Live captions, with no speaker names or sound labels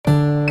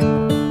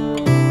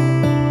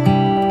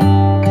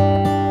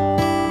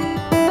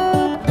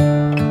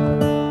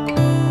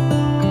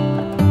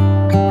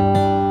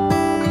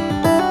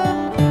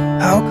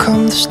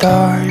the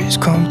stars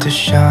come to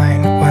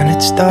shine when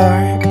it's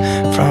dark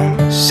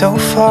from so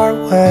far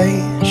away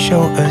and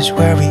show us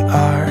where we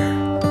are?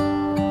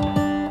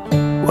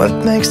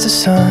 What makes the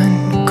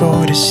sun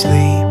go to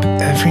sleep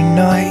every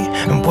night,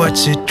 and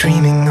what's it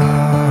dreaming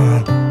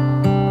of?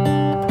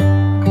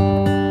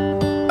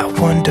 I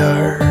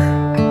wonder.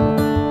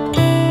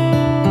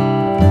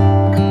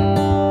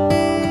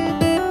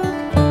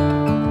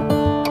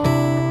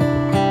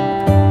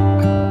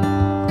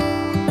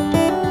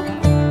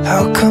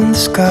 How come the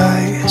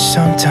sky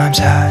sometimes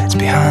hides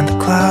behind the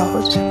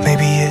clouds?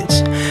 Maybe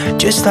it's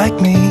just like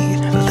me,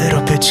 a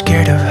little bit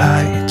scared of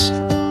heights.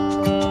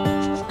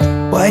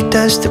 Why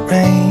does the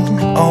rain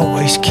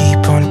always keep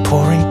on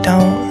pouring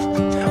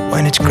down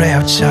when it's gray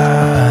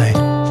outside?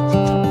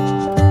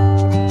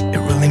 It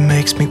really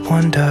makes me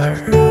wonder.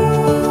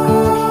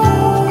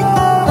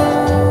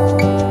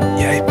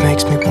 Yeah, it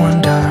makes me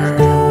wonder.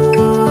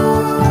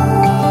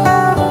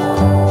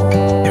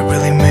 It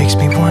really makes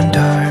me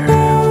wonder.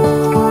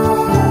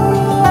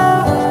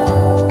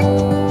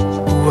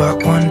 I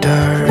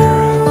wonder.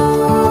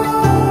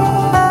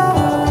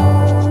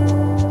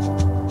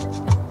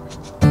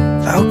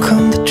 How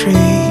come the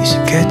trees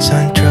get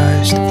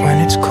undressed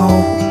when it's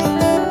cold?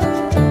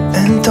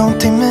 And don't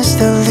they miss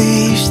the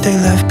leaves they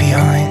left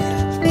behind?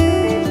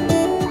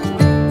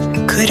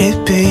 Could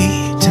it be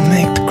to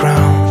make the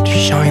ground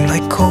shine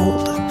like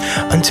gold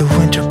until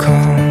winter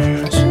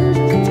comes?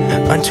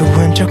 Until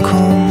winter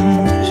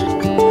comes.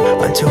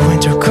 Until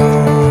winter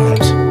comes.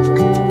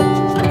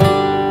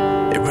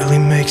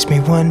 Makes me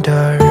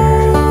wonder.